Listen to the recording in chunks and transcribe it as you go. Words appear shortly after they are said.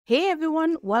Hey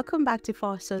everyone, welcome back to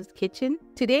Foster's Kitchen.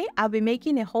 Today I'll be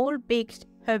making a whole baked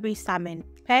herby salmon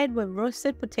paired with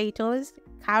roasted potatoes,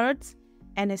 carrots,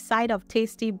 and a side of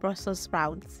tasty Brussels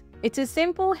sprouts. It's a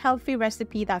simple, healthy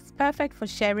recipe that's perfect for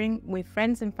sharing with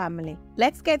friends and family.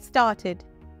 Let's get started.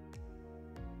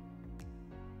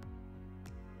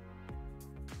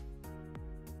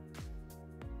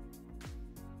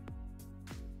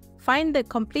 Find the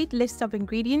complete list of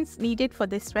ingredients needed for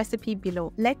this recipe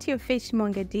below. Let your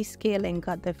fishmonger descale and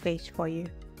gut the fish for you.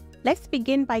 Let's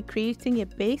begin by creating a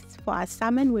base for our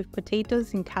salmon with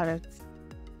potatoes and carrots.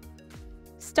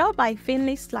 Start by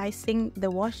thinly slicing the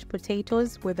washed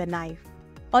potatoes with a knife.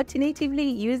 Alternatively,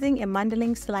 using a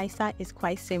mandolin slicer is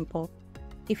quite simple.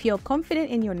 If you're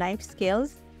confident in your knife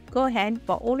skills, go ahead,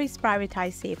 but always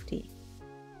prioritize safety.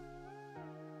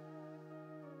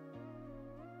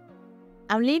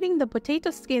 I'm leaving the potato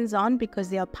skins on because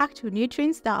they are packed with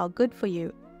nutrients that are good for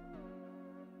you.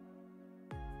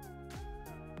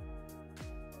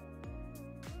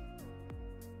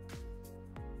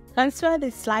 Transfer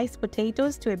the sliced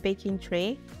potatoes to a baking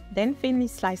tray, then thinly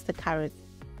slice the carrots.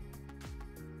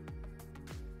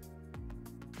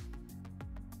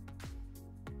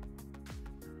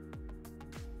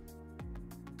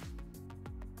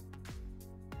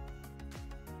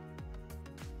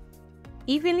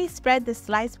 Evenly spread the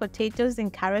sliced potatoes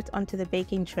and carrots onto the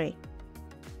baking tray.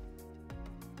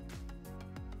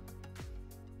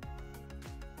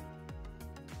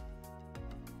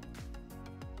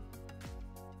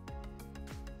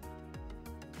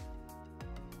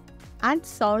 Add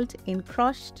salt in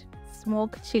crushed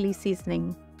smoked chili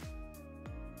seasoning.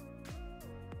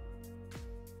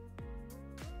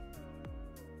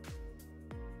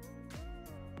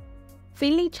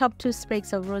 Finely chop 2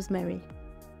 sprigs of rosemary.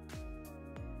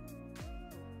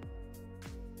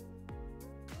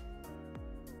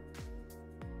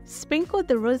 Sprinkle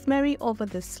the rosemary over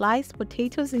the sliced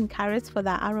potatoes and carrots for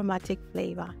the aromatic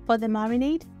flavor. For the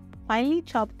marinade, finely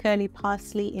chop curly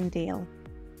parsley and dill.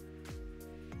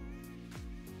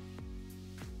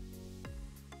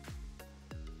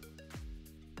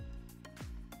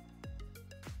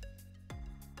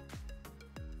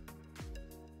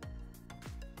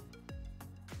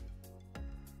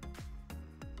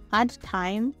 Add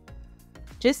thyme,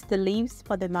 just the leaves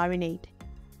for the marinade.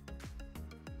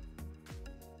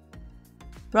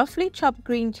 Roughly chop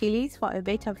green chilies for a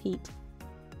bit of heat.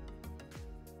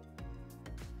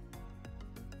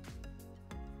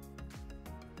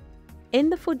 In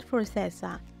the food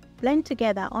processor, blend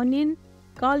together onion,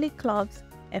 garlic cloves,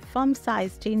 a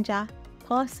thumb-sized ginger,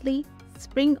 parsley,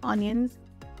 spring onions,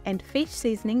 and fish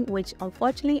seasoning, which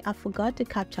unfortunately I forgot to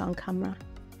capture on camera.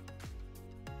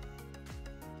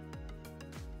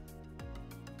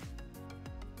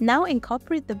 Now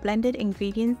incorporate the blended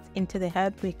ingredients into the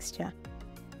herb mixture.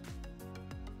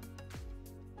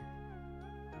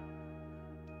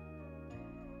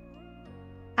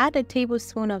 Add a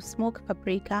tablespoon of smoked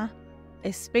paprika,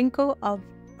 a sprinkle of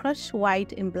crushed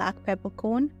white and black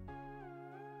peppercorn,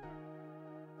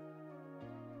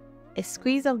 a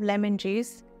squeeze of lemon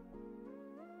juice,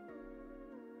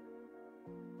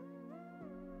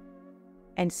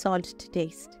 and salt to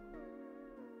taste.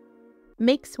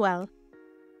 Mix well.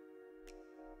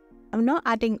 I'm not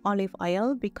adding olive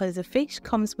oil because the fish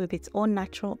comes with its own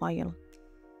natural oil.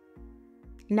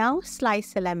 Now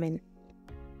slice a lemon.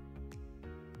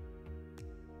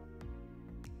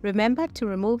 Remember to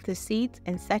remove the seeds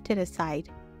and set it aside.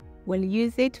 We'll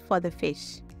use it for the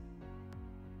fish.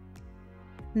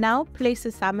 Now place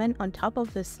the salmon on top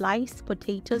of the sliced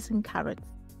potatoes and carrots.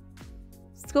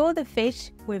 Score the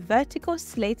fish with vertical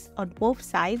slits on both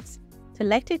sides to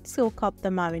let it soak up the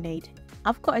marinade.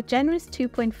 I've got a generous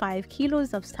 2.5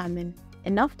 kilos of salmon,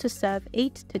 enough to serve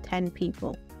 8 to 10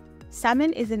 people.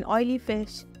 Salmon is an oily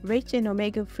fish rich in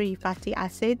omega-3 fatty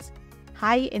acids,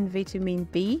 high in vitamin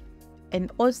B, and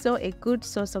also a good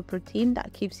source of protein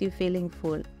that keeps you feeling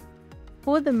full.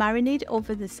 Pour the marinade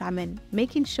over the salmon,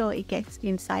 making sure it gets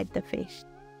inside the fish.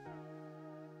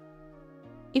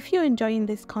 If you're enjoying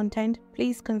this content,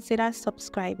 please consider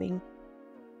subscribing.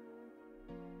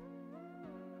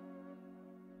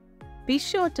 Be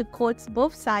sure to coat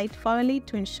both sides thoroughly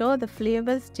to ensure the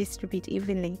flavors distribute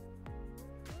evenly.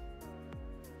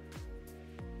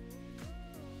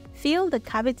 Fill the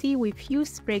cavity with few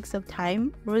sprigs of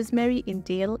thyme, rosemary, and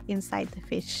dill inside the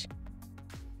fish.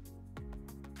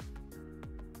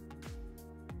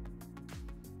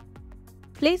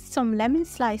 Place some lemon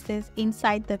slices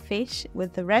inside the fish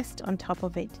with the rest on top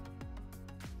of it.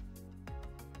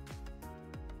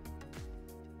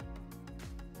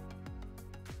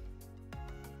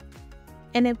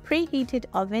 In a preheated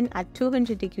oven at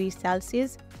 200 degrees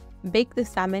Celsius, Bake the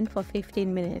salmon for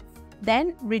 15 minutes.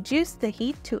 Then reduce the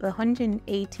heat to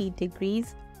 180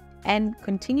 degrees and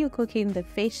continue cooking the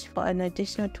fish for an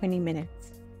additional 20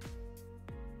 minutes.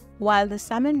 While the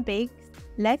salmon bakes,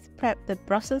 let's prep the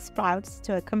Brussels sprouts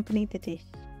to accompany the dish.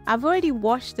 I've already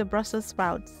washed the Brussels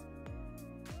sprouts.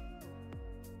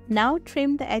 Now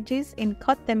trim the edges and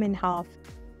cut them in half.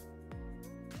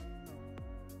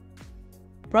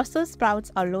 Brussels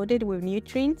sprouts are loaded with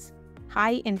nutrients,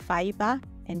 high in fiber,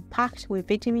 and packed with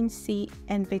vitamin C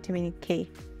and vitamin K.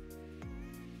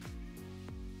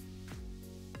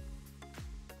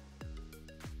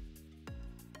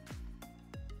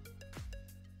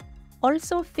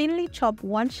 Also thinly chop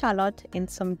 1 shallot and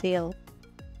some dill.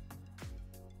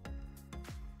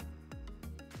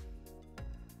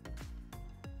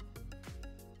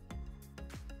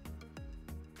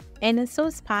 In a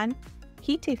saucepan,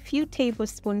 heat a few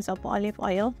tablespoons of olive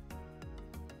oil.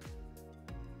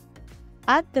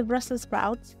 Add the Brussels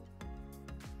sprouts.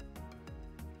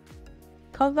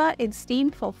 Cover and steam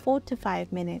for 4 to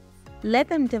 5 minutes. Let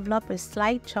them develop a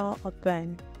slight char or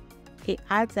burn. It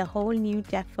adds a whole new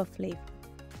depth of flavor.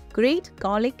 Grate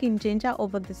garlic and ginger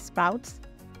over the sprouts.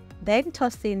 Then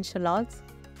toss in shallots,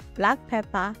 black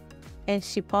pepper, and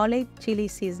Chipotle chili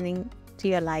seasoning to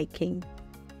your liking.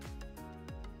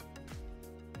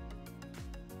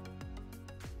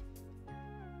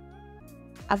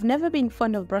 I've never been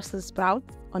fond of Brussels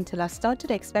sprouts until I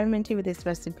started experimenting with this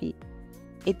recipe.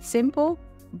 It's simple,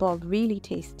 but really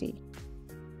tasty.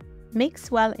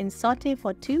 Mix well and saute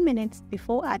for 2 minutes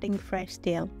before adding fresh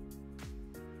dill.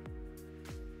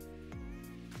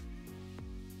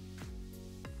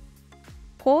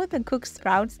 Pour the cooked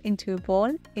sprouts into a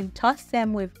bowl and toss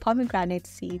them with pomegranate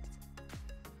seeds.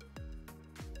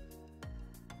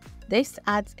 This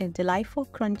adds a delightful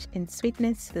crunch and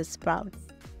sweetness to the sprouts,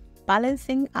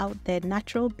 balancing out their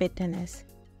natural bitterness.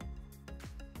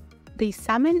 The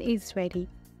salmon is ready.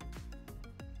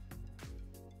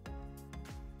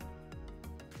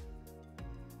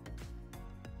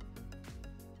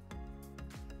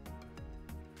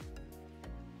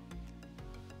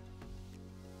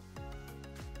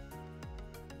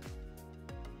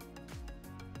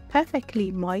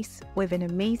 Perfectly moist with an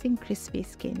amazing crispy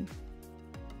skin.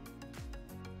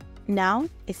 Now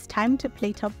it's time to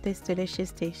plate up this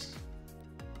delicious dish.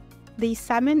 The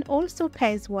salmon also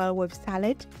pairs well with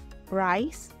salad,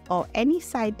 rice, or any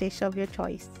side dish of your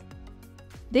choice.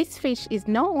 This fish is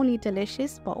not only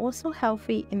delicious but also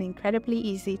healthy and incredibly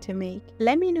easy to make.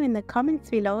 Let me know in the comments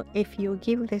below if you'll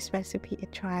give this recipe a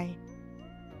try.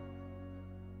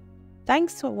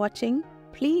 Thanks for watching.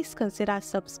 Please consider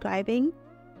subscribing,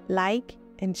 like,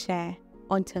 and share.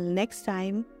 Until next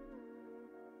time.